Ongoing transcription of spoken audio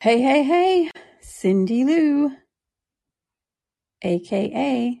Hey, Cindy Lou,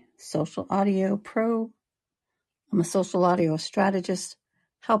 aka Social Audio Pro. I'm a social audio strategist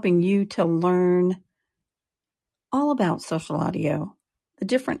helping you to learn all about social audio, the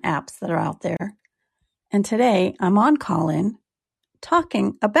different apps that are out there. And today I'm on Callin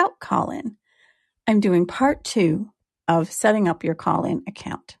talking about Callin. I'm doing part 2 of setting up your Callin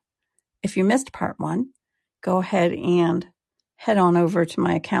account. If you missed part 1, go ahead and head on over to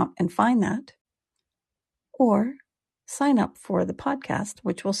my account and find that. Or sign up for the podcast,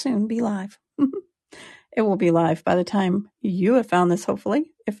 which will soon be live. It will be live by the time you have found this,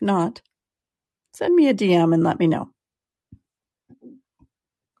 hopefully. If not, send me a DM and let me know.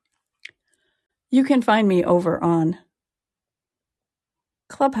 You can find me over on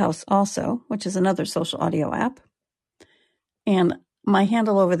Clubhouse also, which is another social audio app. And my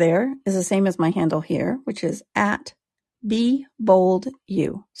handle over there is the same as my handle here, which is at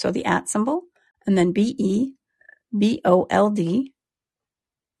BeBoldU. So the at symbol, and then BeBoldYou.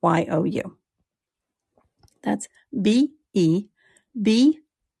 That's BeBoldYou.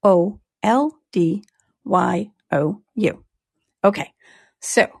 Okay,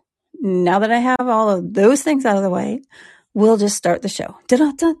 so now that I have all of those things out of the way, we'll just start the show.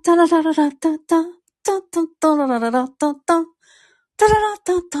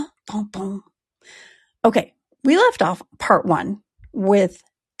 Okay, we left off part 1 with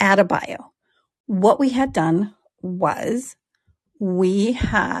add a bio. What we had done was we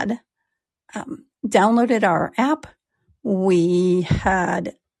had downloaded our app. We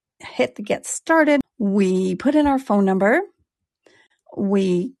had hit the get started. We put in our phone number.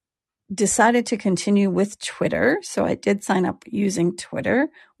 We decided to continue with Twitter. So I did sign up using Twitter,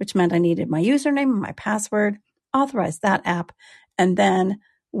 which meant I needed my username and my password, authorized that app, and then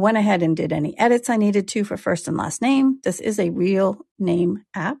went ahead and did any edits I needed to for first and last name. This is a real name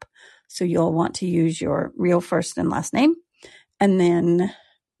app, so you'll want to use your real first and last name. And then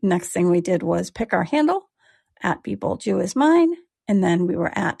next thing we did was pick our handle. At BeBoldYou is mine, and then we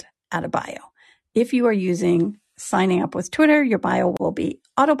were at a bio. If you are using signing up with Twitter, your bio will be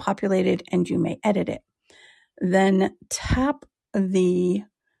auto-populated and you may edit it. Then tap the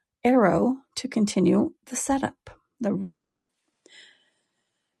arrow to continue the setup.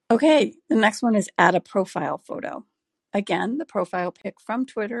 Okay, the next one is add a profile photo. Again, the profile pic from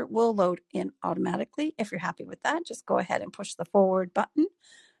Twitter will load in automatically. If you're happy with that, just go ahead and push the forward button,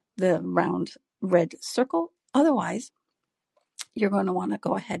 the round red circle. Otherwise, you're going to want to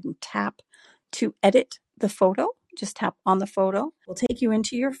go ahead and tap to edit the photo. Just tap on the photo. It'll take you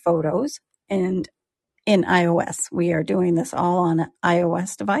into your photos. And in iOS, we are doing this all on an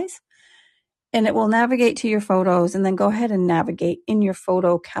iOS device. And it will navigate to your photos, and then go ahead and navigate in your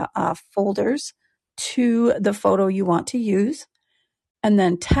photo folders to the photo you want to use, and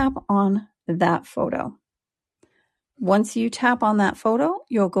then tap on that photo. Once you tap on that photo,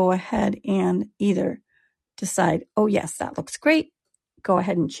 you'll go ahead and either decide, oh yes, that looks great. Go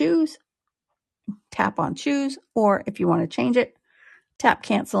ahead and choose, tap on choose, or if you want to change it, tap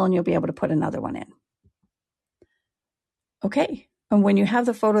cancel and you'll be able to put another one in. Okay, and when you have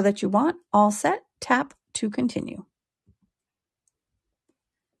the photo that you want all set, tap to continue.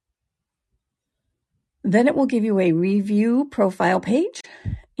 Then it will give you a review profile page.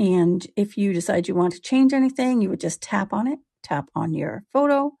 And if you decide you want to change anything, you would just tap on it, tap on your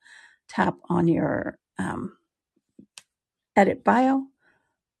photo, tap on your edit bio.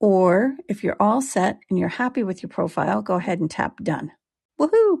 Or if you're all set and you're happy with your profile, go ahead and tap done.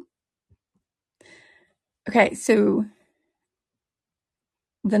 Woohoo! Okay, so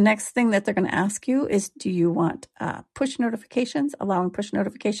the next thing that they're going to ask you is, do you want push notifications, allowing push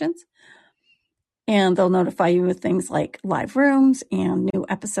notifications? And they'll notify you with things like live rooms and new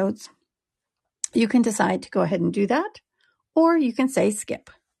episodes. You can decide to go ahead and do that, or you can say skip.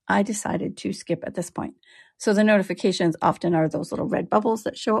 I decided to skip at this point. So the notifications often are those little red bubbles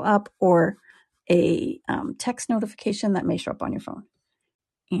that show up, or a text notification that may show up on your phone.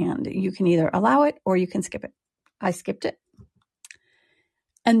 And you can either allow it or you can skip it. I skipped it.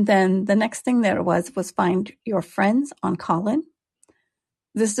 And then the next thing there was find your friends on Callin.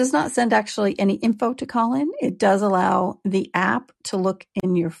 This does not send actually any info to Callin. It does allow the app to look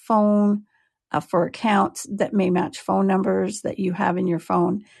in your phone for accounts that may match phone numbers that you have in your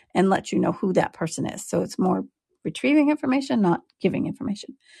phone and let you know who that person is. So it's more retrieving information, not giving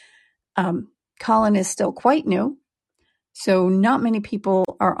information. Callin is still quite new, so not many people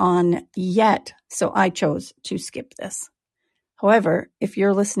are on yet. So I chose to skip this. However, if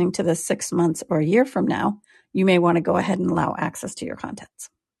you're listening to this 6 months or a year from now, you may want to go ahead and allow access to your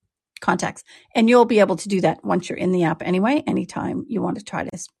contents. contacts. And you'll be able to do that once you're in the app anyway. Anytime you want to try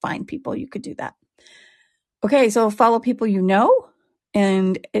to find people, you could do that. Okay, so follow people you know,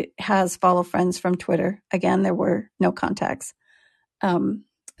 and it has follow friends from Twitter. Again, there were no contacts.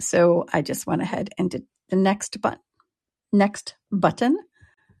 So I just went ahead and did the next button.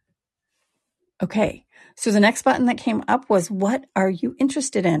 Okay, so the next button that came up was, what are you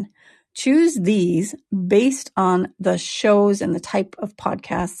interested in? Choose these based on the shows and the type of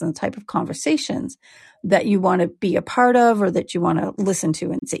podcasts and the type of conversations that you want to be a part of or that you want to listen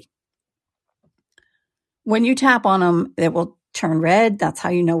to and see. When you tap on them, it will turn red. That's how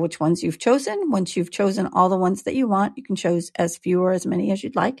you know which ones you've chosen. Once you've chosen all the ones that you want, you can choose as few or as many as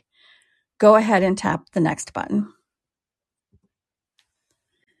you'd like. Go ahead and tap the next button.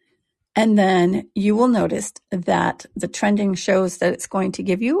 And then you will notice that the trending shows that it's going to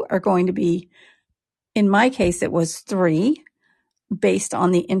give you are going to be, in my case, it was 3 based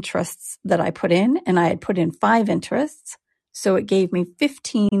on the interests that I put in, and I had put in 5 interests. So it gave me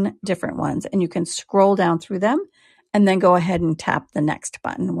 15 different ones, and you can scroll down through them and then go ahead and tap the next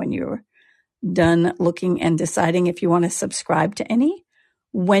button when you're done looking and deciding if you want to subscribe to any.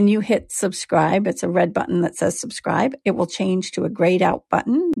 When you hit subscribe, it's a red button that says subscribe. It will change to a grayed out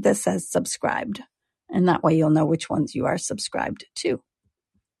button that says subscribed. And that way you'll know which ones you are subscribed to.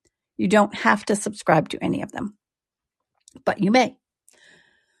 You don't have to subscribe to any of them, but you may.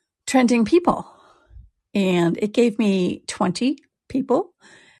 Trending people. And it gave me 20 people.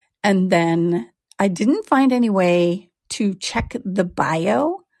 And then I didn't find any way to check the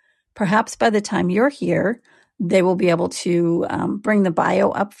bio. Perhaps by the time you're here, they will be able to bring the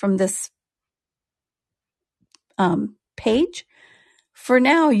bio up from this page. For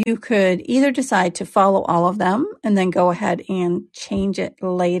now, you could either decide to follow all of them and then go ahead and change it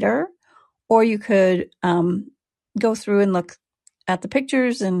later, or you could go through and look at the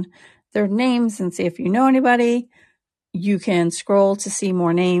pictures and their names and see if you know anybody. You can scroll to see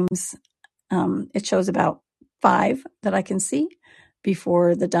more names. It shows about 5 that I can see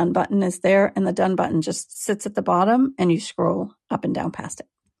before the done button is there, and the done button just sits at the bottom and you scroll up and down past it.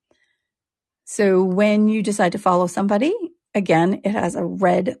 So when you decide to follow somebody, again, it has a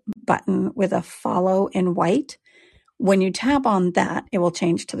red button with a follow in white. When you tap on that, it will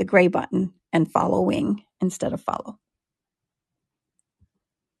change to the gray button and following instead of follow.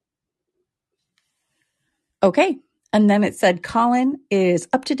 Okay, and then it said Callin is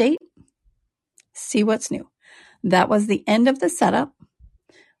up to date. See what's new. That was the end of the setup.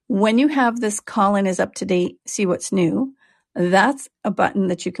 When you have this Callin is up to date, see what's new, that's a button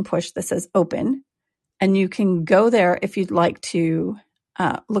that you can push that says open. And you can go there if you'd like to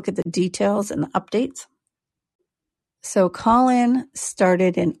look at the details and the updates. So Callin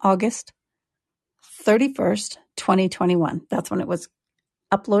started in August 31st, 2021. That's when it was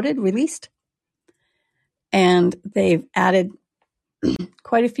uploaded, released. And they've added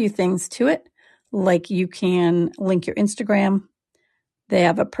quite a few things to it. Like you can link your Instagram. They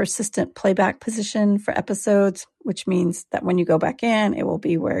have a persistent playback position for episodes, which means that when you go back in, it will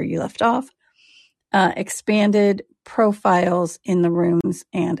be where you left off. Expanded profiles in the rooms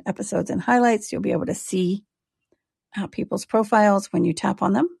and episodes and highlights. You'll be able to see people's profiles when you tap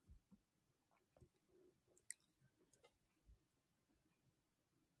on them.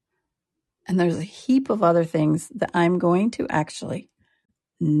 And there's a heap of other things that I'm going to actually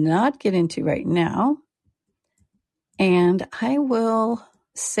not get into right now. And I will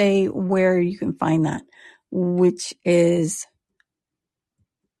say where you can find that, which is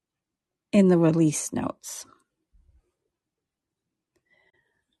in the release notes.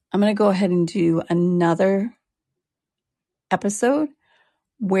 I'm going to go ahead and do another episode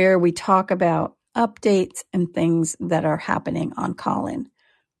where we talk about updates and things that are happening on Callin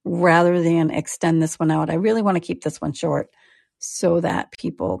rather than extend this one out. I really want to keep this one short so that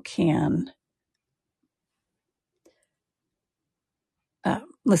people can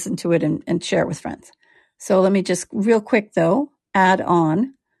listen to it and share it with friends. So let me just real quick, though, add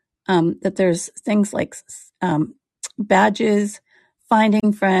on that there's things like badges,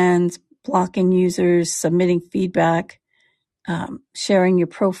 finding friends, blocking users, submitting feedback, sharing your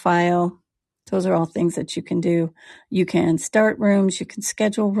profile. Those are all things that you can do. You can start rooms, you can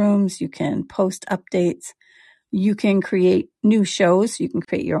schedule rooms, you can post updates, you can create new shows, you can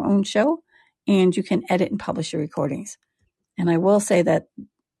create your own show, and you can edit and publish your recordings. And I will say that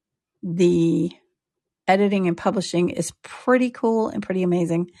the editing and publishing is pretty cool and pretty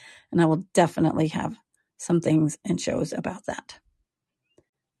amazing, and I will definitely have some things and shows about that.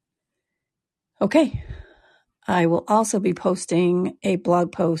 Okay. I will also be posting a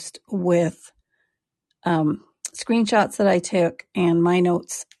blog post with screenshots that I took and my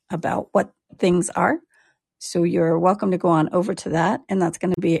notes about what things are. So you're welcome to go on over to that. And that's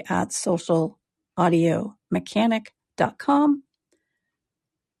going to be at socialaudioMechanic.com.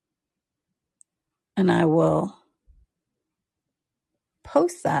 And I will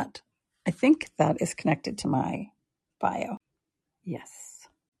post that. I think that is connected to my bio. Yes.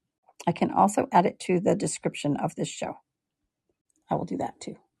 I can also add it to the description of this show. I will do that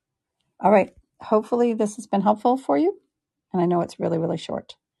too. All right. Hopefully this has been helpful for you. And I know it's really, really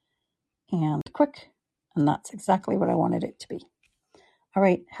short and quick. And that's exactly what I wanted it to be. All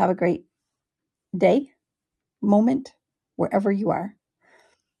right. Have a great day, moment, wherever you are.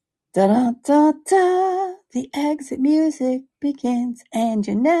 Da da da da. The exit music begins, and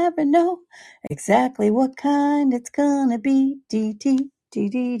you never know exactly what kind it's gonna be. D D D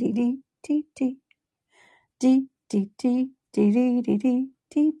D D D D D D D D D D D D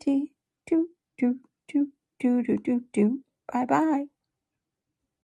D D do do do do do do do. Bye bye.